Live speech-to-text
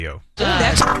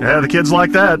Yeah, the kids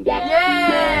like that.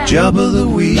 Jubba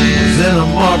Louise in a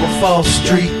Marble Falls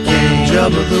Street game.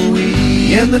 Jubba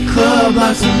Louise in the club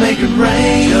likes to make it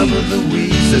rain. Jubba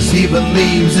Louise says he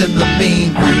believes in the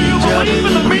mean green.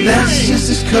 Jubba Louise, that's just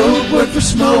his code word for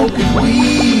smoking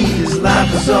weed. His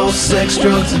life is all sex,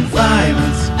 drugs, and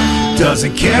violence.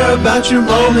 Doesn't care about your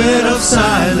moment of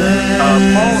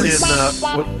silence.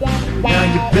 Paul in now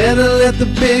you better let the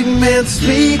big man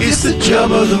speak. It's the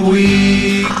Jubba of the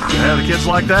Week. Yeah, the kids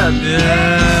like that.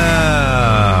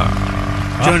 Yeah.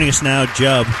 Joining us now,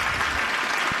 Jub.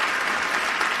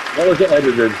 That was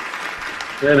edited. I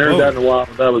hadn't heard that in a while.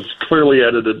 That was clearly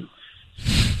edited.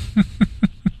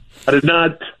 I did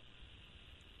not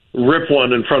rip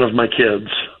one in front of my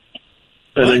kids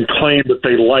and then claim that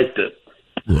they liked it.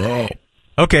 Wow.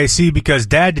 Okay, see, because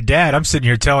dad to dad, I'm sitting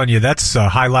here telling you that's a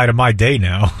highlight of my day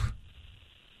now.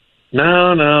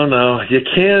 No. You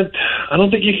can't. I don't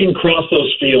think you can cross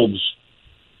those fields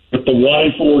with the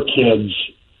wife or kids.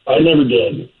 I never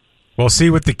did. Well, see,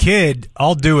 with the kid,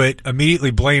 I'll do it,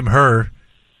 immediately blame her,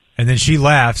 and then she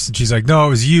laughs, and she's like, no, it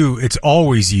was you. It's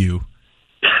always you.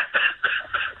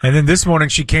 And then this morning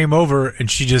she came over,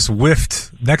 and she just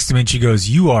whiffed next to me, and she goes,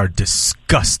 you are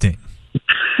disgusting.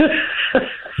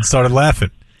 And started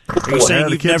laughing. Are you saying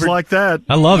the you've kids never like that?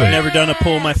 I love it. never done a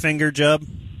pull my finger, Jub?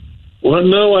 Well,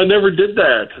 no, I never did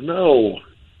that. No.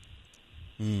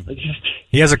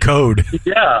 He has a code.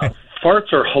 Yeah,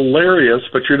 farts are hilarious,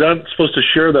 but you're not supposed to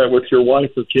share that with your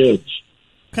wife or kids.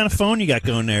 What kind of phone you got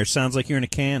going there? Sounds like you're in a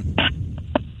can.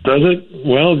 Does it?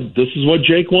 Well, this is what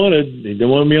Jake wanted. He didn't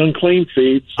want me on clean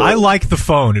feed. So. I like the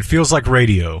phone. It feels like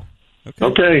radio.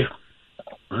 Okay.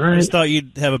 All I right. just thought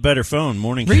you'd have a better phone.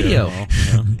 Morning Radio. show.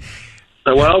 You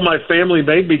know. Well, my family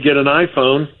made me get an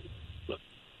iPhone.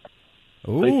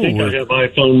 Ooh, I think I have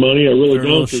iPhone money. I really a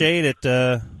little don't. shade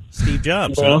at Steve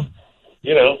Jobs. Well, huh?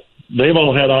 you know, they've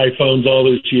all had iPhones all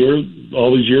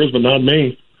these years, but not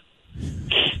me.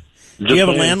 Do you have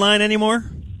a landline anymore?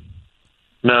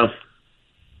 No.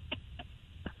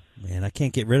 Man, I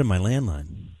can't get rid of my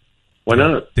landline. Why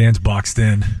not? Dan's boxed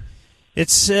in.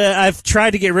 It's I've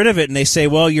tried to get rid of it, and they say,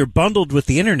 well, you're bundled with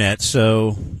the internet,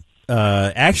 so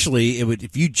actually, it would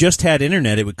if you just had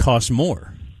internet, it would cost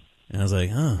more. And I was like,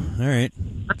 oh, all right.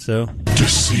 So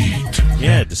Deceit.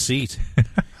 Yeah, deceit.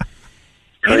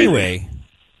 Anyway,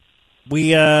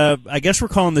 we I guess we're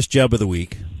calling this Jub of the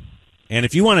Week. And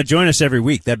if you want to join us every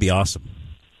week, that'd be awesome.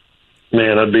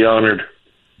 Man, I'd be honored.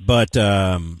 But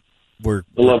I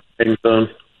love being done.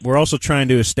 we're also trying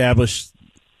to establish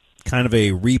kind of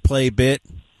a replay bit.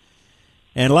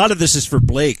 And a lot of this is for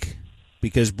Blake,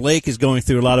 because Blake is going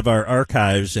through a lot of our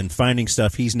archives and finding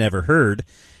stuff he's never heard.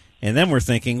 And then we're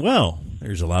thinking, well,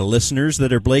 there's a lot of listeners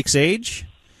that are Blake's age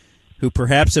who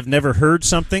perhaps have never heard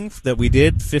something that we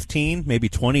did 15, maybe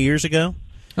 20 years ago.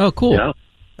 Oh, cool.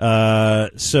 Yeah.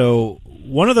 So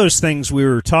one of those things we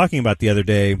were talking about the other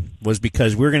day was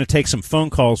because we were going to take some phone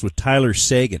calls with Tyler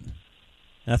Sagan.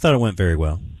 I thought it went very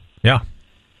well. Yeah.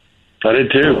 I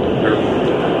did too.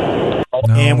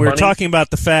 And we were talking about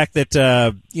the fact that,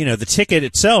 the ticket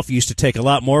itself used to take a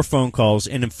lot more phone calls.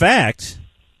 And in fact,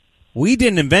 we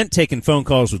didn't invent taking phone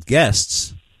calls with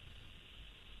guests.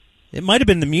 It might have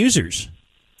been the Musers.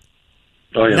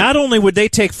 Oh, yeah. Not only would they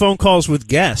take phone calls with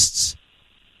guests,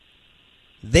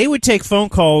 they would take phone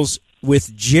calls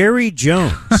with Jerry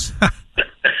Jones.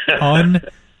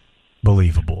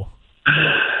 Unbelievable.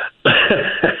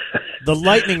 The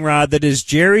lightning rod that is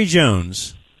Jerry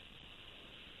Jones,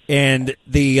 and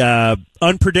the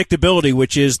unpredictability,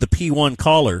 which is the P1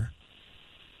 caller.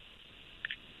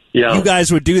 Yeah. You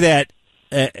guys would do that.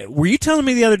 Were you telling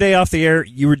me the other day off the air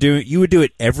you would do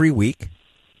it every week?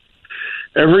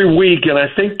 Every week, and I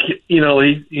think,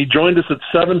 he joined us at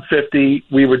 7:50.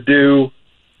 We would do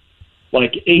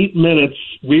like 8 minutes.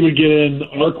 We would get in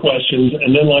our questions,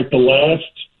 and then like the last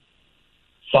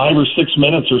 5 or 6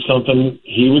 minutes or something,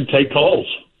 he would take calls.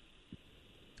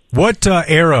 What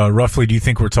era, roughly, do you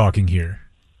think we're talking here?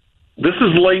 This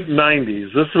is late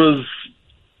 90s. This was,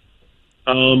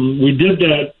 we did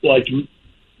that like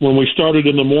when we started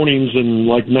in the mornings in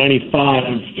like 95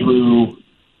 through,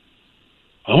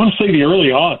 I want to say the early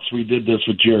aughts, we did this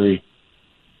with Jerry.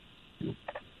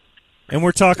 And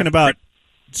we're talking about,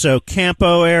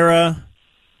 Campo era.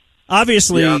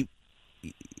 Obviously,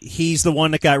 he's the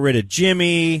one that got rid of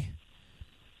Jimmy,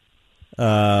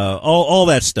 all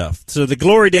that stuff. So the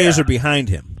glory days are behind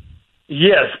him.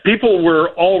 Yes, people were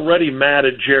already mad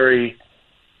at Jerry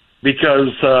because,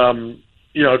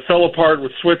 it fell apart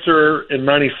with Switzer in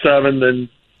 97. Then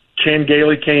Chan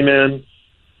Gailey came in.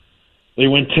 They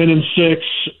went 10-6,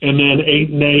 and then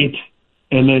 8-8,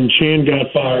 and then Chan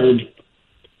got fired.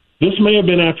 This may have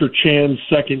been after Chan's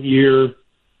second year,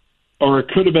 or it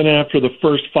could have been after the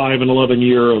first 5 and 11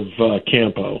 year of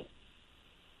Campo.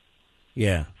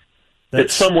 Yeah.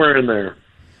 It's somewhere in there.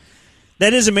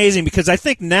 That is amazing because I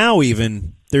think now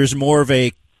even there's more of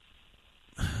a,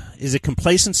 is it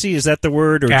complacency? Is that the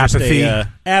word? Or apathy. Just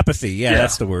apathy. Yeah,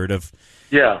 that's the word.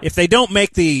 If they don't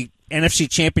make the NFC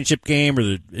Championship game or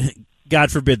the,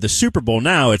 God forbid, the Super Bowl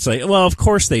now, it's like, well, of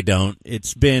course they don't.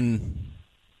 It's been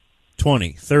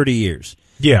 20, 30 years.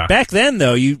 Yeah. Back then,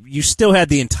 though, you still had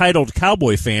the entitled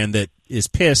Cowboy fan that is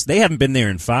pissed. They haven't been there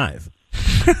in 5.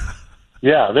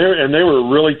 Yeah, they were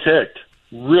really ticked.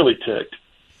 Really ticked.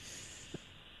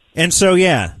 And so,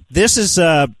 yeah, this is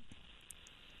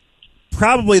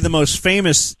probably the most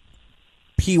famous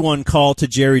P1 call to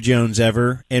Jerry Jones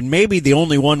ever, and maybe the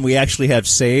only one we actually have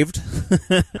saved.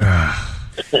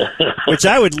 Which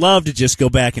I would love to just go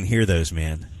back and hear those,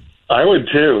 man. I would,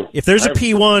 too. If there's a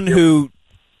P1 who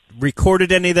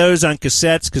recorded any of those on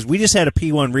cassettes, because we just had a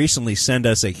P1 recently send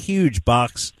us a huge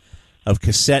box of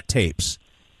cassette tapes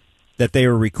that they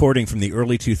were recording from the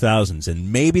early 2000s,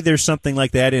 and maybe there's something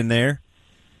like that in there.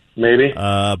 Maybe.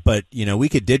 But, we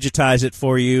could digitize it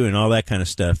for you and all that kind of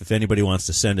stuff if anybody wants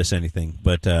to send us anything.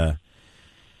 But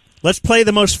let's play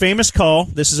the most famous call.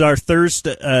 This is our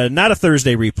Thursday, not a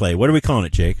Thursday replay. What are we calling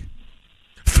it, Jake?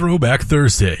 Throwback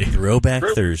Thursday. Throwback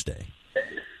Thursday.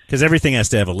 Because everything has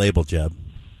to have a label, Jeb.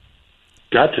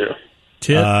 Got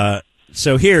to.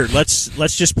 So here, let's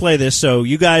just play this. So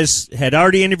you guys had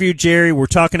already interviewed Jerry. We're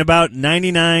talking about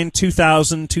 99,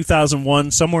 2000,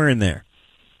 2001, somewhere in there.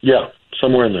 Yeah,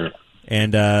 somewhere in there.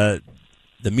 And the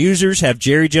Musers have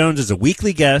Jerry Jones as a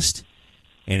weekly guest,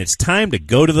 and it's time to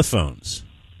go to the phones.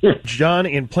 John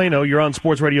in Plano, you're on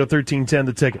Sports Radio 1310,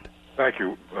 The Ticket. Thank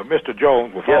you. Mr.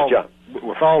 Jones, with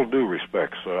all due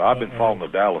respect, sir, I've been following the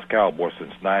Dallas Cowboys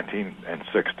since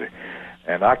 1960,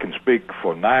 and I can speak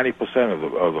for 90%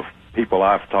 of the people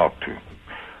I've talked to.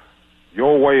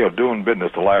 Your way of doing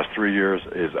business the last 3 years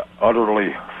is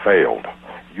utterly failed.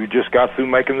 You just got through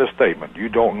making this statement. You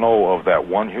don't know of that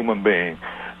one human being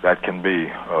that can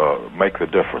make the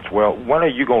difference. Well, when are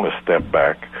you going to step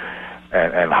back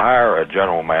and hire a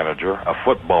general manager, a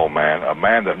football man, a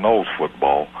man that knows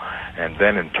football, and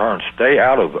then in turn stay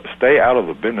out of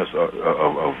the business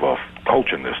of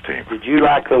coaching this team? Did you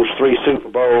like those 3 Super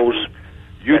Bowls?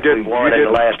 You didn't. Won in the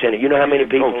last 10. You know how many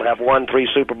people have won 3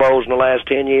 Super Bowls in the last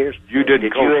 10 years? You didn't.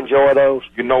 Did you enjoy those?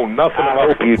 You know nothing I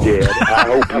about hope you did. I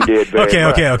hope you did. Very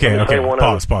much. Okay.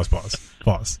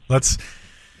 Pause.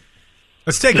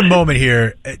 Let's take a moment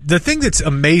here. The thing that's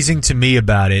amazing to me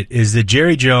about it is that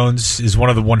Jerry Jones is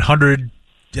one of the 100.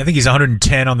 I think he's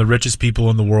 110 on the richest people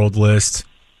in the world list.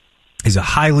 He's a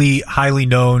highly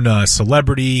known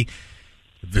celebrity,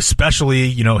 especially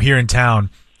here in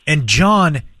town. And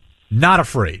John, not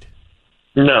afraid.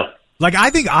 No. Like, I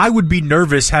think I would be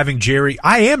nervous having Jerry.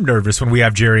 I am nervous when we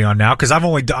have Jerry on now because I've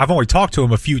only talked to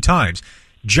him a few times.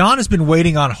 John has been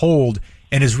waiting on hold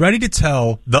and is ready to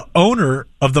tell the owner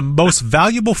of the most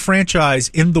valuable franchise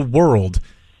in the world,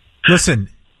 listen,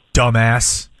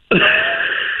 dumbass.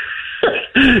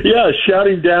 Yeah,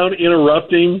 shouting down,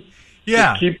 interrupting.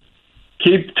 Yeah.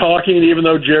 Keep talking even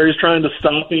though Jerry's trying to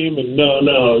stop him. And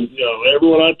no,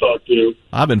 everyone I talk to.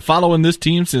 I've been following this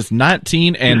team since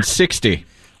 1960.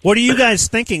 What are you guys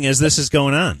thinking as this is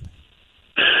going on?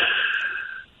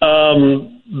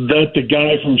 That the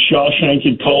guy from Shawshank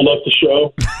had called up the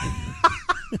show.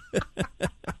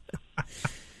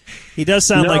 He does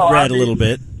sound like Red a little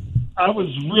bit. I was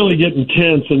really getting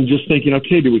tense and just thinking,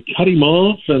 okay, do we cut him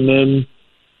off? And then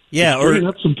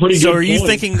some pretty so good are you points,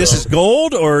 thinking this is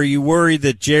gold, or are you worried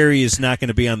that Jerry is not going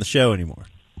to be on the show anymore?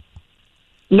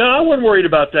 No, I wasn't worried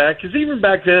about that because even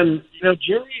back then,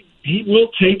 Jerry, he will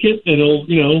take it and he'll,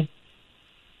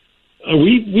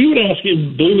 we would ask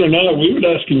him, believe it or not, we would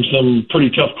ask him some pretty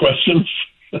tough questions.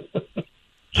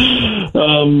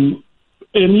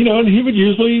 And he would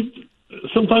usually,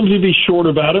 sometimes he'd be short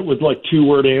about it with like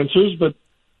 2-word answers, but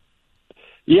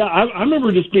yeah, I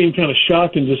remember just being kind of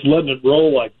shocked and just letting it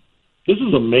roll like, this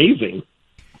is amazing.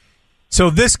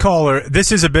 So this caller,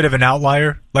 this is a bit of an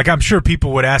outlier. Like, I'm sure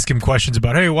people would ask him questions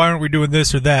about, hey, why aren't we doing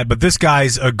this or that? But this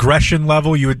guy's aggression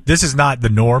level, this is not the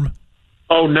norm.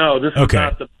 Oh, no, this is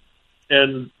not the.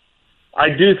 And I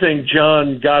do think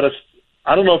John got us,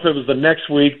 I don't know if it was the next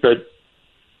week, but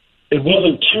it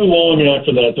wasn't too long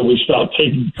after that we stopped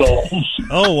taking calls.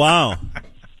 Oh, wow.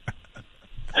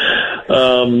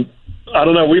 I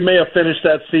don't know. We may have finished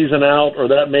that season out, or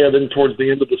that may have been towards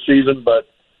the end of the season, but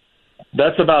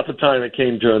that's about the time it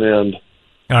came to an end.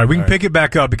 All right, we can pick it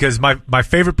back up because my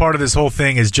favorite part of this whole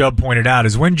thing, as Jubb pointed out,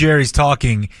 is when Jerry's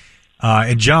talking,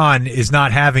 and John is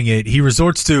not having it. He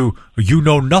resorts to, "You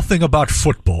know nothing about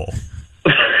football."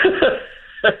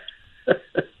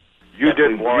 You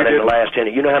didn't won in the last 10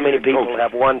 years. You know how many people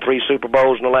have won 3 Super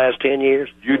Bowls in the last 10 years?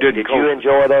 You didn't. Did you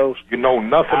enjoy those? You know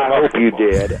nothing I about hope you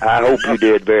did. I hope you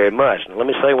did very much. Now, let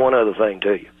me say one other thing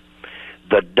to you.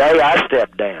 The day I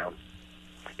step down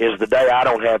is the day I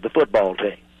don't have the football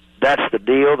team. That's the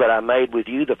deal that I made with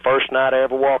you the first night I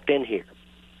ever walked in here.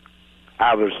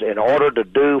 I was, in order to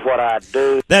do what I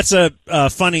do. That's a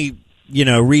funny,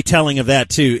 retelling of that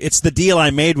too. It's the deal I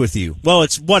made with you. Well,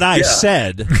 it's what I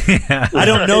said. I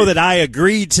don't know that I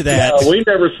agreed to that. Yeah, we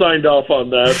never signed off on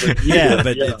that.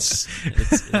 But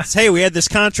It's hey, we had this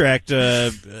contract. No.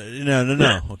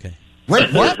 Okay.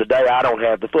 What? The day I don't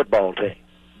have the football team.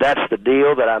 That's the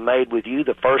deal that I made with you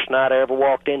the first night I ever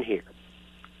walked in here.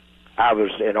 I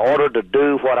was, in order to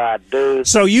do what I do.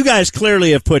 So you guys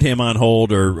clearly have put him on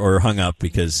hold or hung up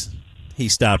because he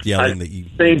stopped yelling that you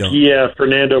don't.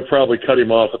 Fernando probably cut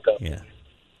him off at that point. Yeah.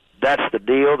 That's the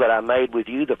deal that I made with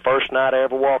you the first night I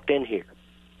ever walked in here.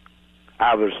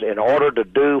 I was, in order to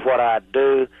do what I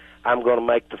do, I'm going to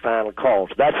make the final calls.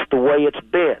 That's the way it's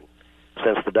been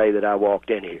since the day that I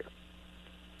walked in here.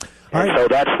 And so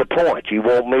that's the point. You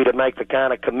want me to make the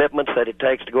kind of commitments that it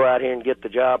takes to go out here and get the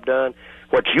job done.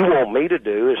 What you want me to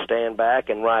do is stand back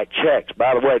and write checks.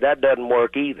 By the way, that doesn't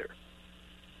work either.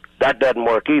 I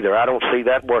don't see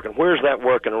that working. Where's that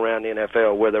working around the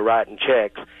NFL where they're writing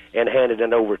checks and handing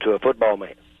it over to a football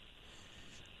man?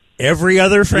 Every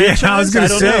other franchise? Yeah, I was going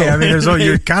to say. know. I mean,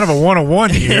 you're kind of a one-on-one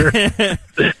here.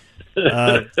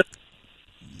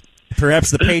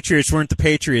 Perhaps the Patriots weren't the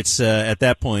Patriots at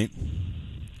that point.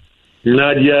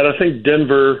 Not yet. I think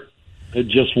Denver had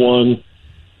just won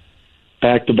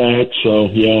back-to-back, so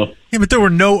yeah. Yeah, but there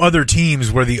were no other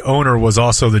teams where the owner was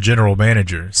also the general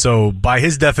manager. So by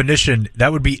his definition,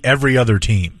 that would be every other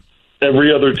team.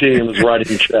 Every other team is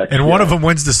writing checks. And one of them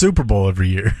wins the Super Bowl every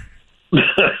year.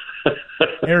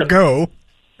 Ergo.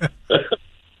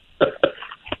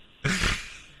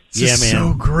 Yeah, man.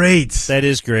 So great. That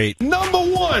is great. Number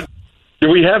one. Do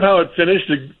we have how it finished?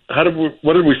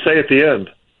 What did we say at the end?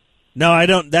 No, I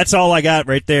don't. That's all I got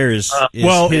right there is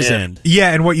his end.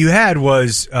 Yeah, and what you had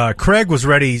was Craig was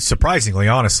ready, surprisingly,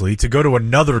 honestly, to go to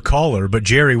another caller, but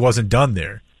Jerry wasn't done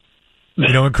there.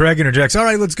 And Craig interjects, all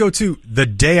right, let's go to the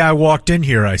day I walked in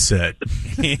here, I said.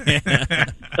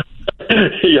 I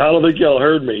don't think y'all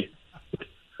heard me.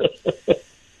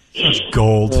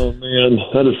 Gold. Oh, man,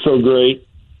 that is so great.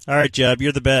 All right, Jub,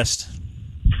 you're the best.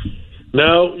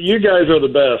 No, you guys are the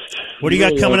best. What do you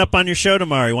got coming up on your show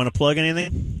tomorrow? You want to plug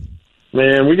anything?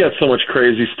 Man, we got so much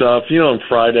crazy stuff. On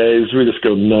Fridays, we just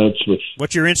go nuts with...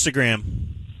 What's your Instagram?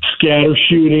 Scatter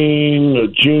shooting, a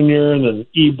junior, and then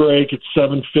e-break at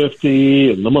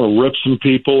 7:50, and I'm going to rip some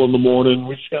people in the morning.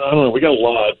 We got a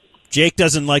lot. Jake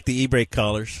doesn't like the e-break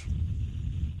callers.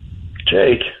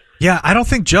 Jake? Yeah, I don't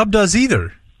think Jub does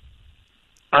either.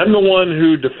 I'm the one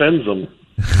who defends them.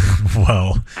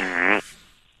 Well...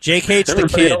 Jake hates the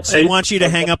kids. He wants you to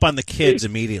hang up on the kids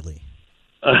immediately.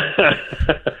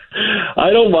 I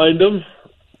don't mind them.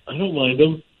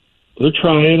 They're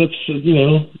trying. It's,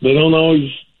 they don't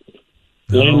always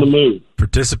land the move.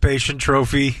 Participation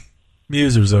trophy,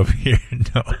 Musers over here.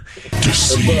 No.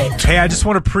 Hey, I just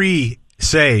want to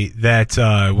say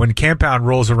that when Camp Pound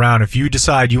rolls around, if you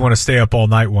decide you want to stay up all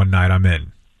night one night, I'm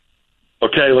in.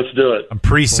 Okay, let's do it. I'm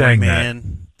saying that.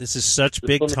 Man, this is such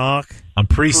big talk. I'm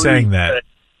saying that.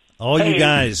 All you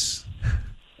guys.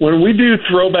 When we do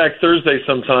Throwback Thursday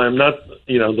sometime, not,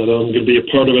 that I'm going to be a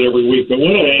part of it every week, but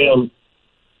when I am,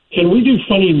 can we do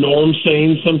funny Norm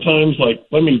sayings sometimes? Like,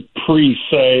 let me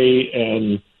pre-say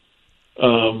and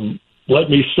let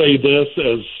me say this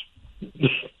as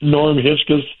Norm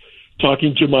Hitchcock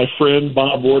talking to my friend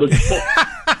Bob Wardigal.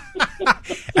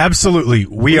 Absolutely.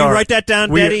 Will you write that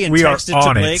down, Daddy, and text it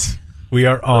to Blake? We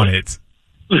are on it.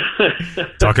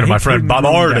 Talking to my friend Bob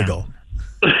Wardigal.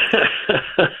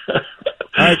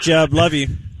 All right, Jub. Love you.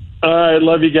 All right,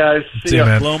 love you guys. See ya,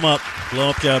 man. Blow him up. Blow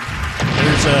up, Jub.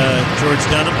 There's George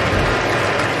Dunham.